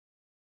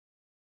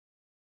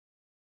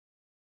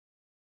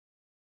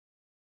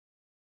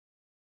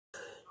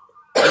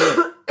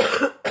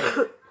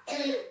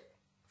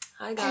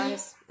Hi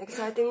guys,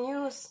 exciting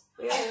news,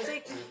 we are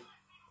sick.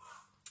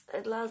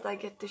 At last I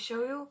get to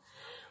show you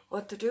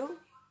what to do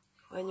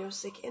when you're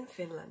sick in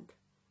Finland.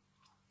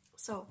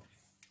 So,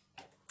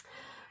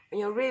 when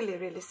you're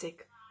really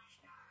sick,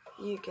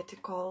 you get to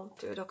call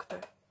to a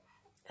doctor.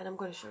 And I'm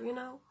going to show you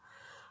now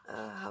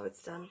how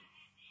it's done.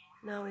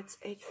 Now it's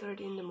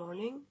 8:30 in the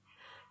morning.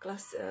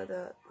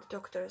 The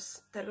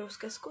doctor's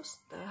terveyskeskus,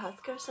 the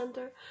healthcare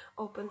center,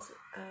 opens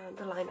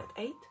the line at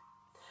 8.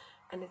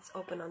 And it's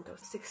open until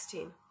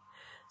 16.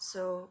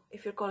 So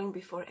if you're calling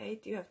before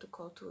 8, you have to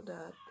call to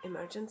the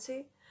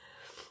emergency,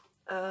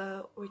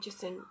 which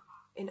is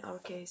in our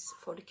case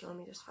 40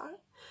 kilometers far.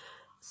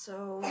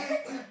 So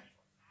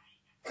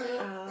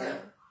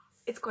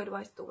it's quite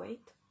wise to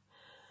wait,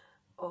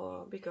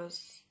 or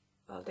because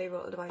they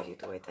will advise you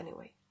to wait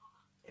anyway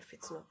if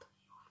it's not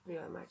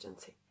real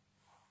emergency.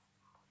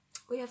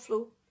 We have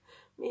flu,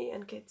 me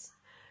and kids,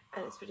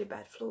 and it's pretty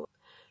bad flu.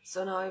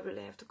 So now I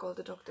really have to call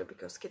the doctor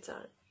because kids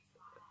are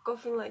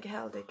coughing like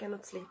hell, they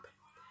cannot sleep.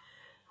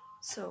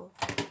 So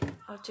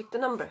I'll check the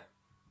number.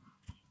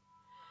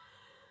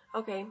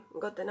 Okay,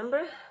 got the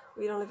number.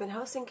 We don't live in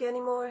Helsinki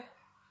anymore,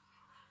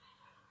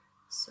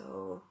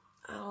 so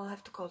I'll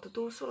have to call to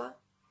Tuusula.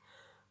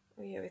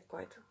 We have it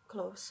quite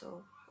close,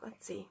 so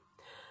let's see.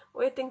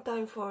 Waiting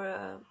time for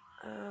a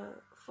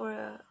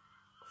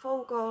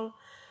phone call.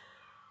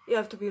 You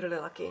have to be really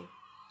lucky.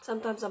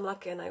 Sometimes I'm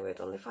lucky and I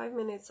wait only 5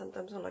 minutes.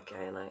 Sometimes I'm lucky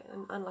and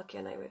I'm unlucky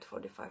and I wait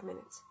 45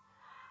 minutes.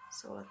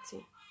 So let's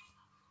see.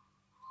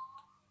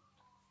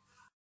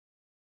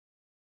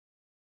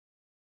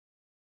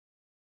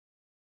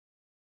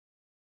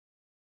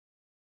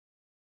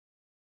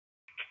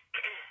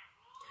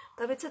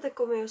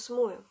 Tarvitsetteko jos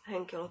muu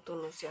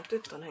henkilötunnus ja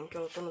tyttön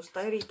henkilötunnus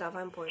tai riittää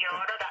vain poika?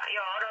 Joo,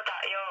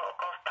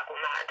 kohta kun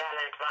mä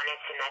täällä nyt vaan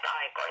etsin näitä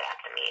aikoja,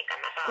 että mihinkä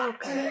mä saan.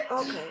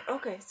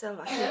 Okei,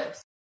 selvä,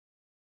 kiitos.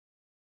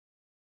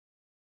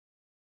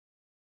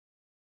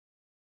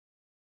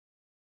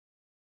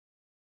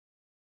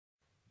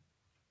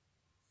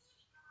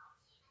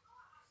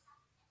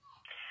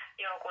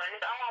 Joo, kun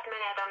nyt ajat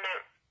menee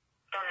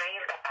tonne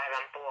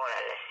iltapäivän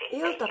puolelle sitten.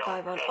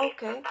 Iltapäivän,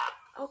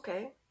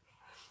 okei.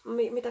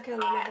 Mitä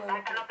kello me voi olla?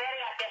 No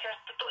periaatteessa, jos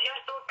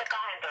tuutte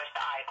 12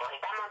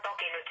 aikoihin, tämä on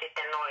toki nyt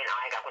sitten noin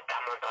aika, kun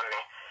tämä on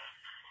tonne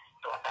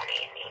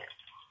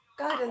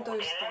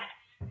 12,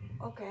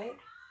 okei.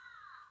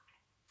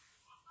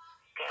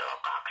 Kello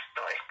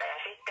 12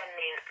 ja sitten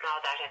niin mä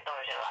otan sen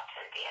toisen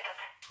lapsen tiedot.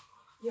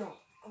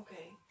 Joo,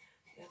 okei.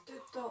 Ja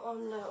tyttö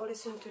oli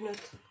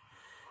syntynyt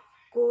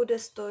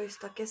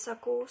 16.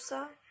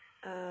 kesäkuussa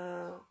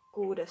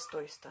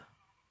 16.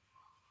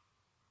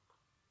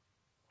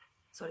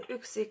 Se oli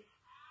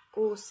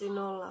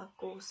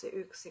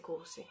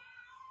 160616.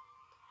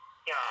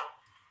 Joo.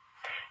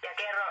 Ja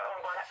kerro,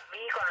 onko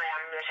viikon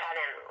ajan myös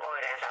hänen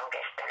oireensa on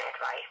kestäneet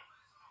vai?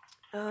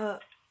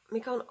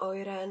 Mikä on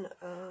oireen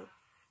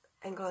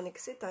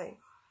englanniksi tai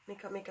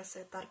mikä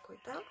se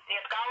tarkoittaa?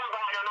 Niin, kauanko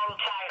hän on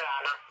ollut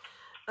sairaana?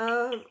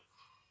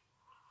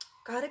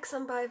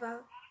 8 päivää.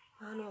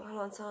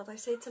 Haluan sanoa, tai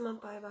 7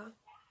 päivää.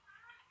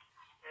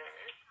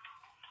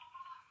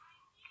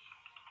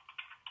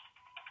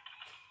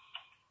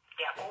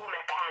 Ja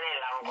kuumetta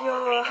hänellä on?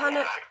 Joo,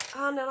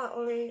 hänellä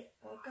oli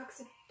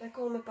 2 tai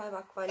 3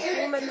 päivää vain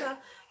kuumetta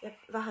ja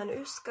vähän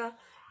yskä.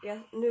 Ja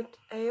nyt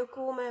ei ole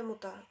kuume,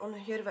 mutta on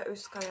hirveä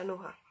yskä ja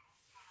nuha.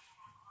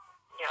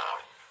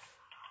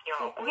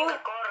 Joo, kuinka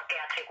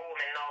korkeaksi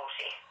kuume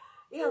nousi?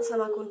 Ihan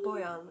sama kuin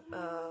pojan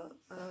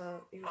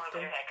juttu.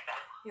 39?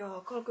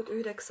 Joo,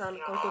 39,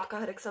 38,5,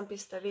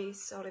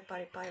 se oli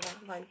pari päivää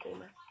vain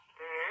kuume.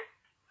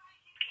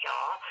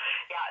 Joo,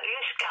 ja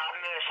yskä on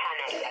myös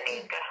hänellä,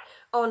 niinkö?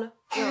 On,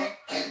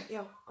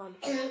 joo, on.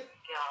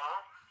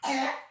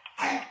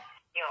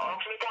 Joo,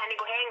 onko mitään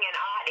niinku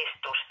hengen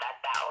ahdistusta,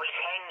 että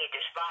olisi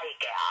hengitys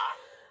vaikeaa?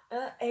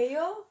 Ei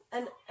oo,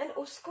 en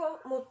usko,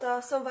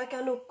 mutta se on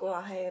vaikea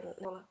nukkua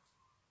heillä.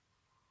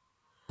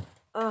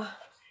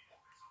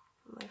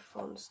 My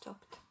phone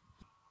stopped.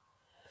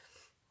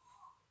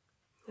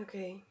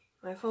 Okay,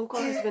 my phone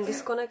call has been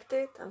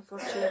disconnected.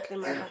 Unfortunately,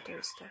 my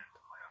battery stopped.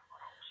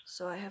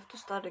 So I have to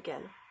start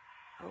again.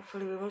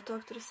 Hopefully we will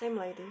talk to the same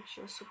lady.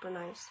 She was super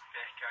nice.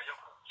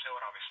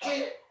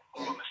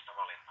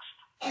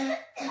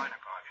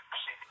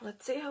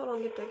 Let's see how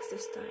long it takes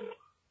this time.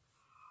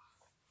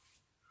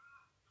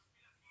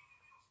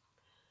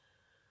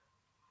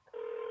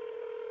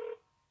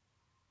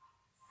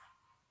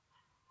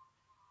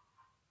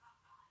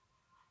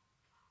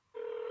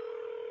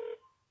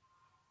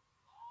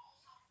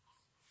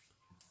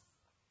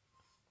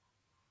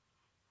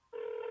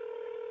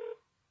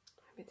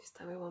 Maybe this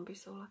time we won't be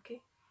so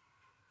lucky.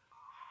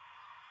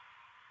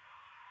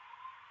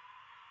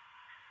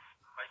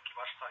 Kaikki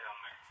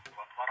vastaajamme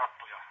ovat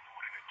varattuja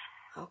juuri nyt.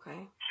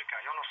 Okay.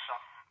 Sekä jonossa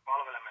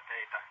palvelemme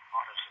teitä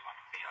mahdollisimman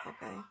pian.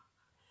 Okay.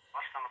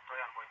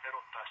 Vastaanottajan voi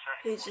peruuttaa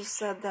He just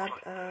said that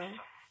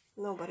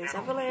nobody's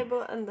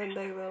available and then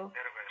they will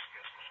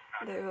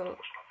they will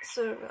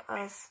serve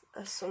us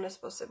as soon as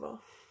possible.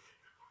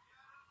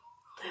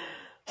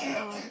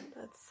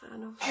 That's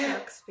kind of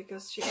sucks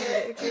because she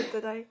already agreed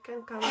that I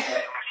can come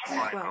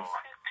at 12.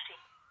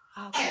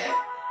 Okay.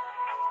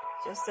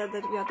 Just said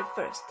that we are the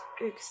first.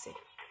 Yksi.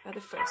 We are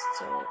the first,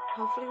 so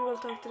hopefully we will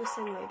talk to the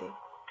same lady.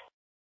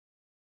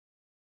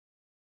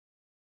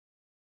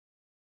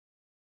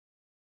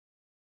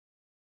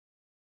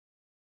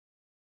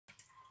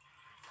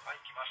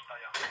 Kaikki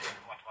vastaajamme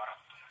ovat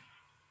varattuja.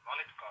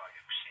 Valitkaa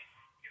yksi,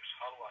 jos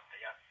haluatte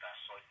jättää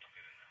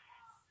soittopyynnön.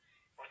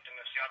 Voitte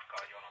myös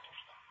jatkaa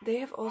jonotusta. They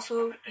have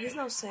also, he's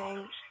now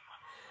saying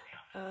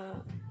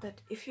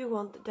that if you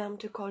want them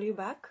to call you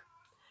back,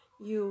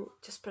 you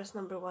just press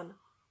number 1.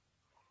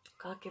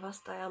 Kaikki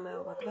vastaajamme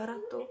ovat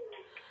varattu.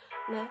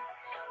 Ne,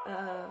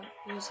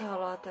 jos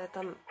haluat, että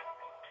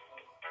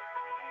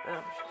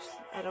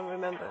I don't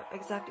remember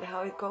exactly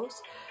how it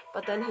goes,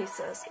 but then he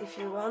says if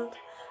you want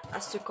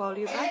us to call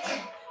you back,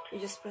 you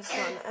just press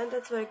 1, and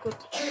that's very good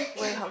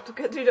way how to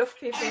get rid of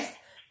people's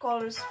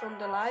callers from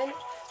the line,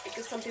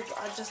 because some people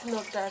are just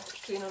not that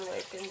keen on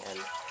waiting, and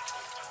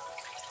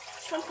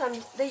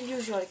sometimes they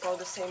usually call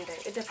the same day.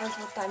 It depends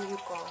what time you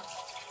call.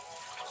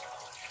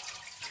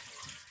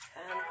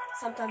 And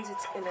sometimes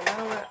it's in an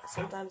hour,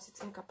 sometimes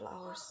it's in a couple of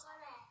hours.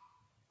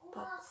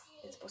 But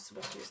it's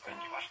possible to use that.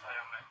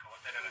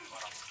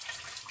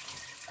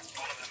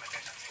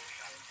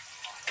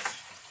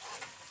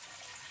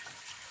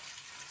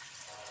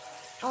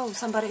 Oh,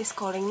 somebody is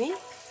calling me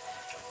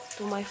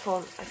to my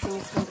phone. I think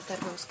it's from the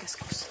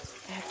terveyskeskus.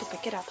 I have to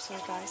pick it up,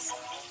 sorry guys.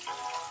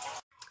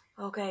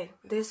 Okay,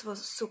 this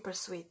was super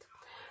sweet.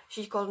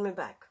 She called me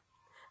back.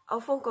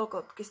 Our phone call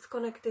got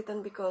disconnected,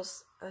 and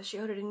because she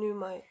already knew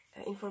my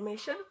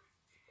information,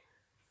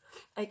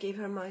 I gave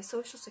her my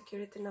social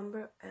security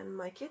number and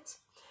my kids.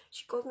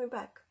 She called me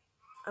back.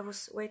 I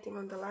was waiting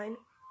on the line,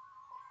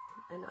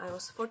 and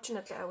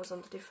fortunately I was on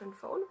a different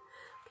phone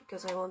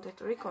because I wanted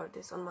to record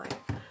this on my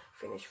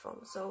Finnish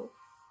phone. So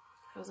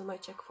I was on my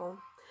Czech phone,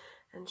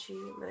 and she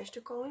managed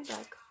to call me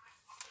back.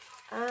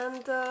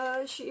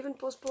 And she even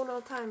postponed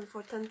our time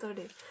for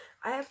 10:30.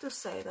 I have to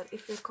say that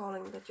if you're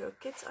calling that your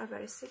kids are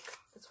very sick,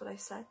 that's what I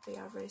said, they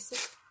are very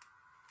sick,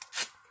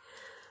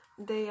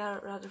 they are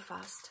rather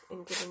fast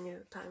in giving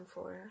you time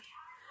for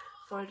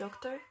a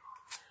doctor.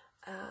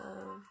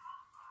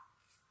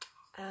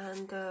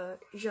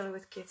 Usually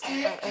with kids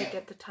I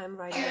get the time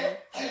right away.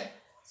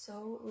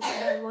 So we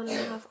have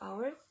 1.5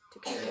 hours to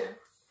get there.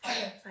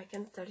 I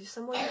can tell you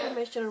some more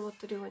information on what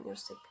to do when you're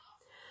sick.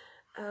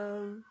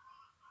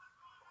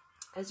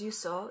 As you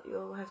saw,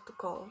 you have to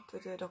call to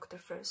the doctor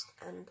first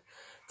and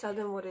tell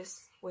them what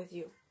is with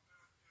you.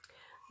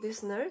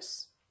 This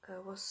nurse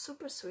was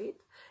super sweet,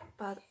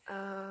 but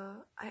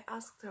I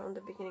asked her on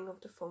the beginning of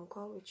the phone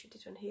call, which you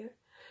didn't hear,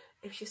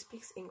 if she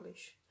speaks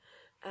English,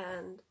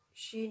 and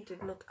she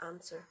did not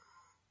answer.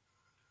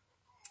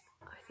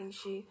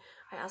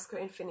 I asked her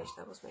in Finnish,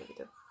 that was maybe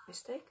the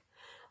mistake,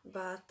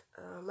 but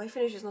my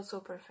Finnish is not so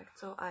perfect,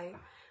 so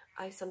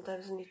I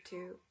sometimes need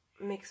to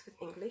mix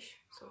with English,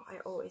 so I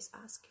always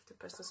ask if the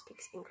person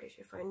speaks English,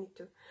 if I need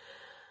to,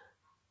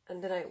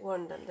 and then I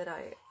warn them that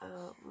I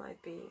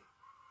might be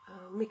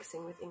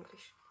mixing with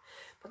English.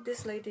 But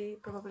this lady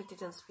probably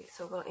didn't speak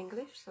so well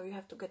English, so you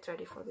have to get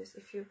ready for this.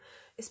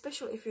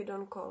 Especially if you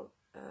don't call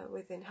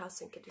within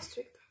Helsinki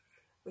district,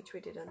 which we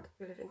didn't.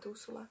 We live in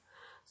Tuusula,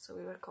 so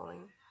we were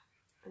calling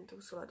in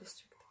Tuusula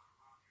district.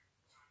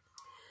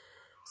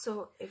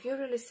 So if you're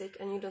really sick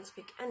and you don't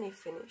speak any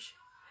Finnish,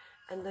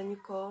 and then you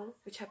call,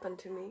 which happened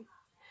to me,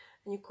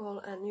 and you call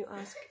and you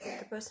ask if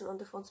the person on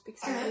the phone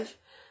speaks English,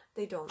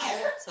 they don't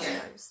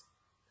sometimes.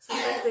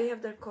 Sometimes they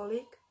have their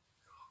colleague,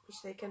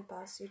 which they can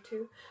pass you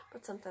to,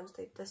 but sometimes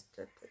they don't.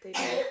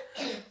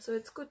 So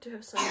it's good to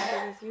have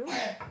somebody with you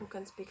who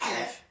can speak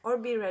Finnish, or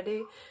be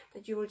ready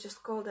that you will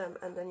just call them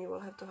and then you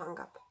will have to hang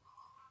up.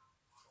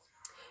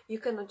 You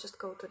cannot just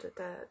go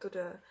to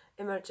the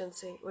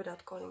emergency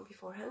without calling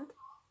beforehand.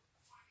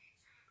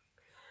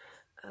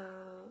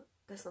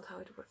 That's not how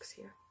it works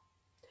here.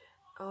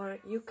 Or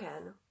you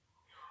can,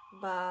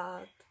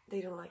 but they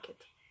don't like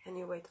it, and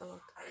you wait a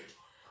lot.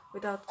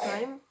 Without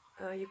time,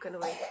 you can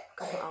wait a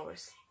couple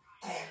hours.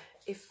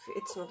 If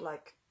it's not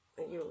like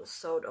you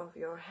sewed off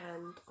your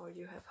hand or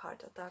you have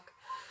heart attack,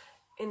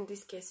 in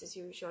these cases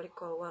you usually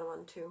call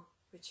 112,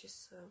 which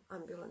is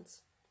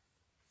ambulance.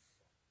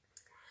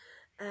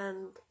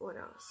 And what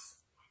else?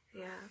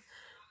 Yeah,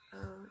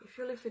 if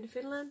you live in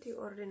Finland, you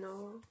already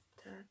know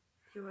that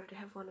you already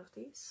have one of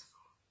these,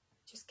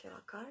 which is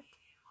Kela card.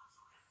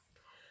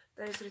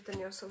 There is written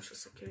your social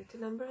security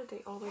number.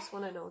 They always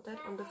want to know that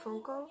on the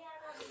phone call.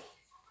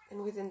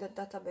 And within that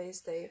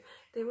database,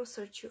 they will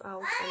search you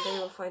out and they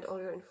will find all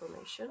your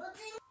information.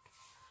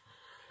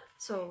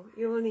 So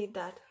you will need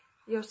that,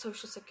 your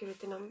social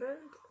security number.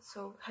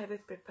 So have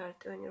it prepared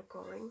when you're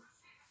calling.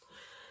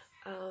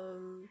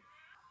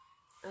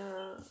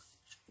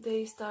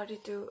 They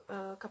started to,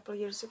 a couple of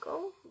years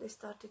ago, they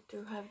started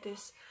to have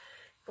this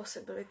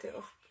possibility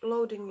of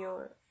loading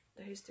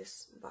there is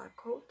this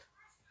barcode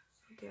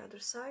on the other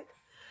side.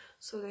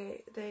 So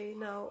they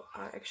now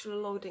are actually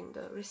loading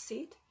the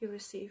receipt you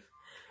receive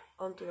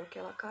onto your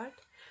Kela card.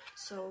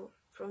 So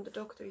from the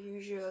doctor you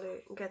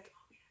usually get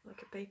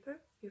like a paper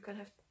you can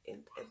have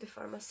at the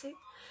pharmacy,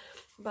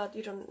 but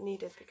you don't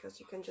need it because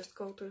you can just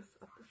go to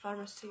a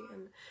pharmacy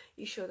and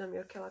you show them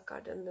your Kela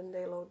card, and then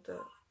they load the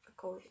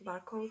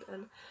barcode,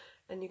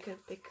 and you can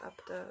pick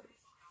up the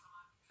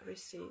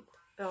receipt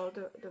or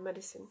the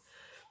medicine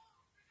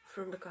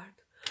from the card.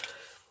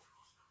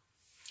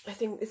 I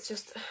think it's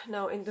just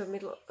now in the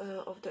middle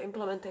of the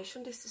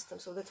implementation this system,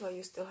 so that's why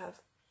you still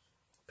have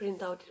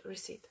print out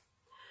receipt.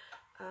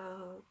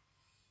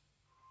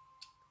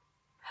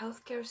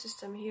 Healthcare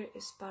system here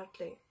is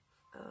partly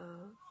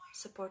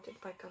supported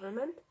by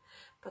government,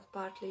 but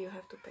partly you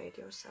have to pay it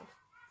yourself.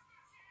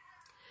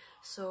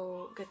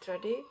 So get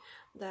ready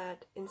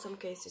that in some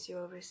cases you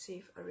will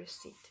receive a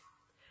receipt,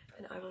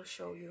 and I will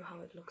show you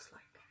how it looks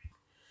like.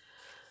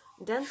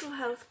 Dental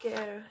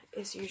healthcare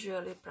is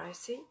usually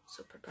pricey,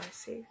 super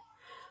pricey.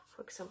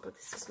 For example,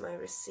 this is my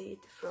receipt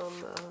from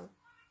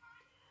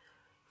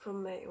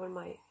when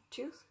my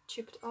tooth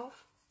chipped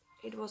off.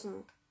 It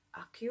wasn't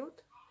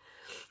acute,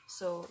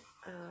 so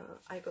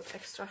I got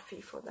extra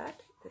fee for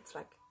that. It's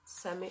like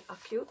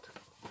semi-acute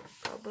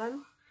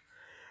problem,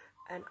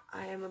 and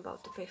I am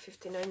about to pay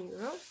 59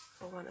 euro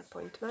for one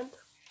appointment.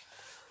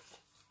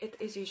 It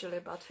is usually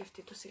about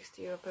 50 to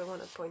 60 euro per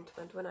one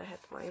appointment. When I had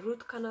my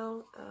root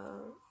canal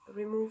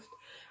removed,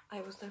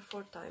 I was there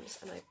 4 times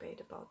and I paid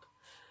about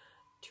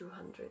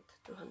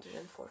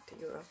 240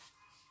 euro.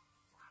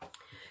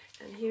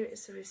 And here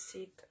is a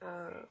receipt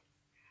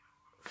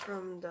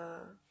from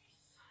the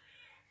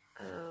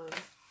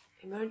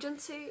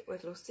emergency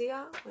with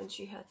Lucia when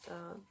she had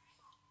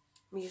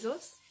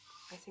measles.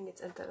 I think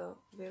it's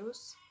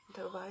enterovirus.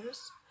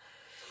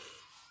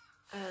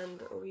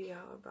 And we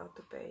are about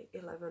to pay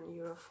 11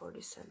 euro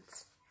 40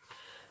 cents.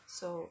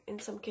 So in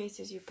some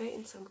cases you pay,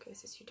 in some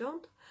cases you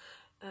don't,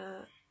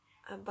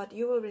 but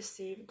you will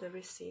receive the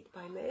receipt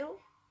by mail,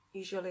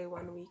 usually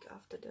 1 week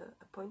after the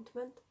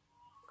appointment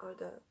or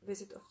the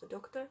visit of the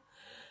doctor,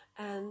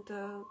 and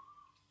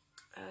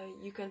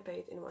you can pay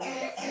it in 1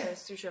 month.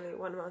 There's usually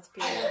 1 month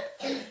period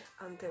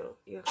until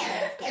you actually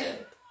have to pay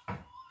it.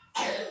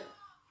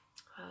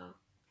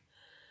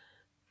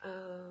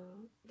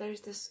 There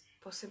is this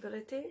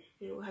possibility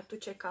you have to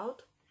check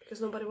out,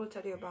 because nobody will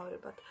tell you about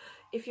it, but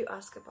if you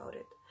ask about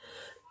it,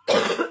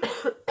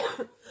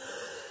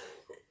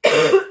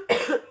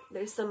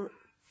 there is some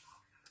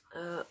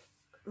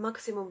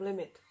maximum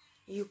limit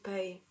you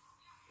pay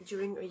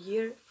during a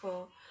year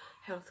for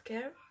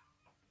healthcare.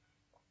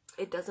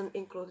 It doesn't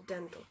include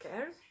dental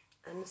care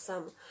and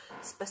some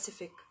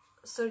specific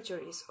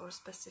surgeries or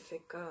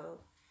specific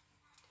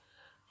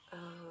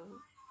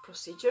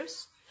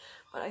procedures,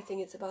 but I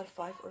think it's about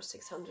 500 or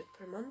 600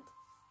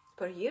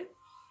 per year.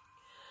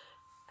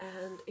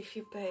 And if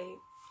you pay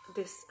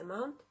this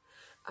amount,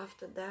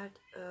 after that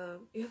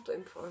you have to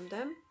inform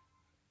them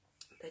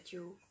that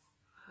you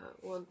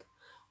want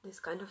this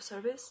kind of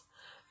service.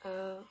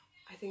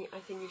 I think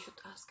you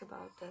should ask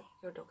about that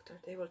your doctor.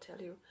 They will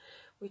tell you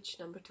which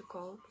number to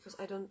call, because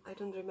I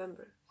don't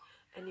remember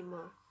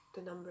anymore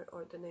the number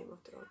or the name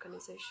of the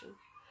organization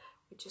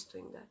which is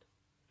doing that.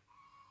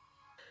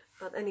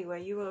 But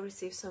anyway, you will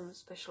receive some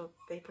special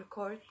paper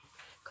card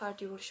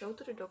you will show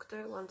to the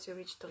doctor once you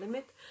reach the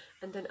limit,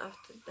 and then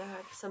after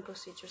that some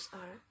procedures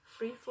are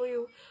free for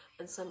you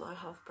and some are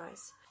half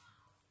price.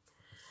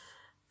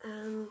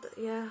 And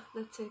yeah,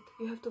 that's it.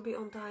 You have to be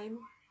on time.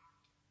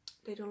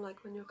 They don't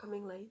like when you're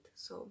coming late,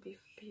 so be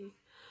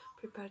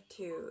prepared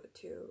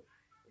to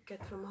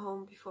get from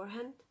home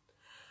beforehand.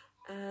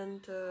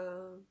 And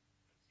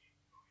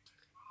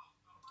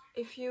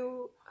if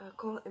you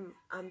call an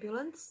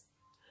ambulance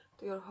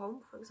to your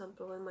home, for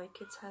example, when my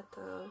kids had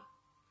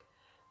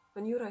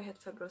when Juraj had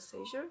febrile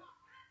seizure,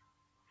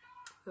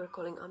 we were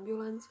calling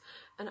ambulance,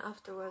 and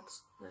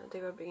afterwards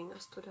they were bringing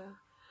us to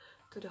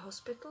the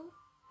hospital.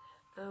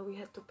 We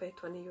had to pay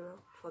 20 euro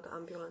for the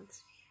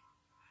ambulance.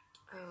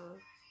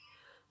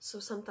 So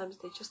sometimes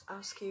they just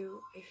ask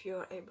you if you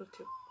are able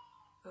to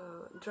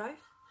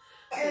drive.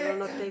 They will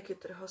not take you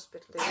to the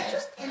hospital. They will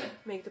just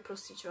make the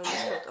procedure on the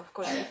spot. Of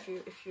course,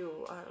 if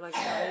you are like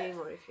dying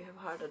or if you have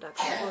heart attack,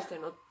 of course they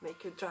not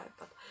make you drive.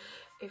 But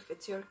if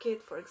it's your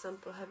kid, for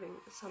example, having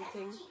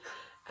something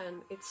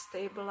and it's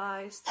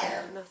stabilized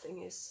and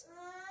nothing is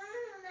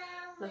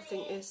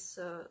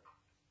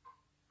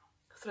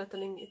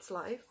threatening its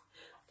life,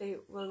 they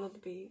will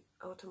not be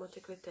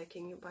automatically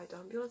taking you by the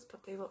ambulance,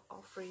 but they will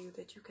offer you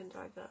that you can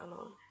drive there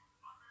alone.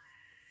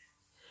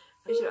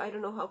 I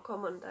don't know how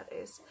common that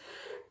is,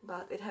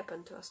 but it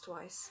happened to us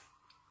twice,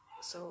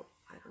 so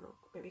I don't know,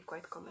 maybe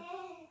quite common.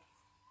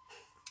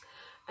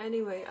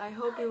 Anyway, I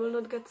hope you will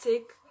not get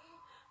sick,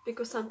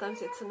 because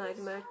sometimes it's a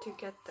nightmare to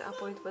get the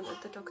appointment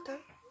at the doctor,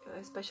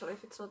 especially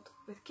if it's not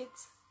with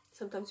kids.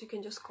 Sometimes you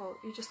just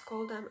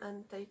call them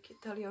and they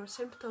tell your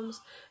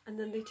symptoms, and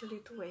then they tell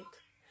you to wait,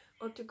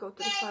 or to go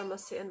to the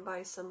pharmacy and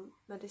buy some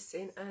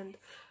medicine and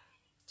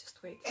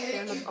just wait. They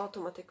are not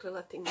automatically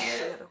letting you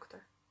see a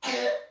doctor.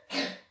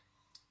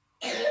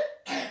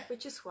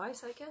 which is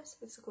wise, I guess.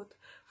 It's good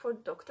for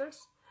doctors,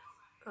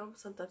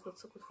 sometimes not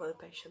so good for the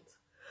patients.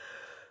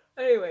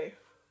 Anyway,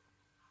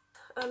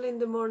 early in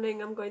the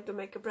morning I'm going to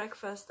make a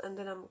breakfast and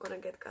then I'm gonna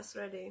get Gus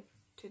ready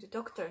to the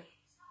doctor.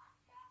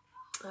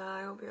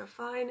 I hope you're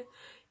fine,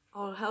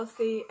 all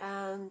healthy,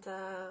 and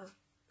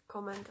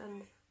comment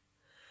and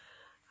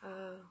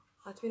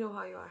let me know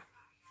how you are.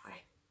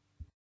 Bye.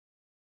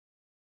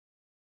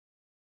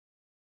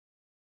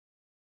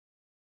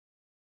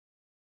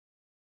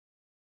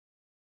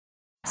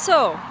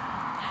 So,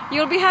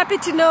 you'll be happy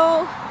to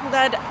know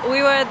that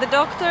we were at the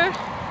doctor,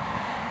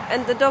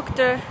 and the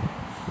doctor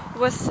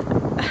was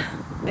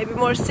maybe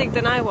more sick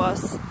than I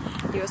was.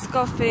 He was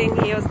coughing,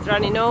 he was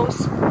runny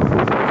nose.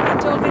 He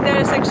told me there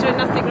is actually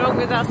nothing wrong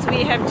with us,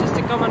 we have just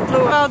a common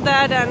flu about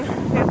that and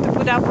we have to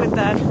put up with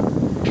that.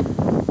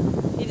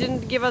 He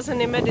didn't give us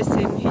any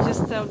medicine, he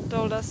just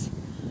told us,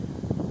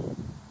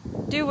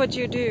 do what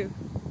you do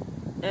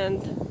and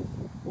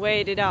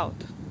wait it out.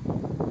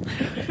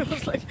 I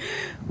was like,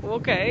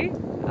 okay,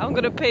 I'm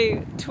gonna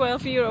pay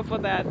 12 euro for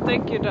that,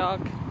 thank you doc.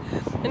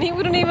 And he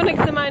wouldn't even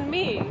examine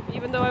me,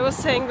 even though I was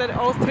saying that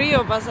all three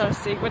of us are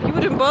sick, but he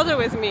wouldn't bother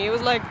with me. He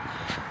was like,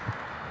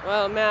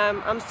 well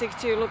ma'am, I'm sick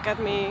too, look at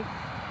me.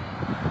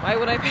 Why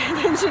would I pay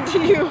attention to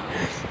you?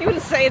 He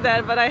wouldn't say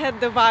that, but I had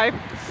the vibe.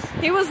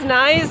 He was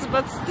nice,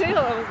 but still,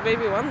 I was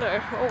maybe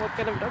wonder, oh, what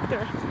kind of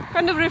doctor?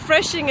 Kind of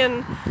refreshing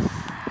and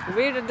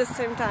weird at the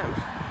same time.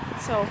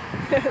 So,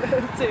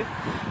 that's it.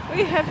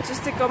 We have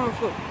just a common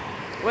flu.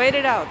 Wait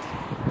it out.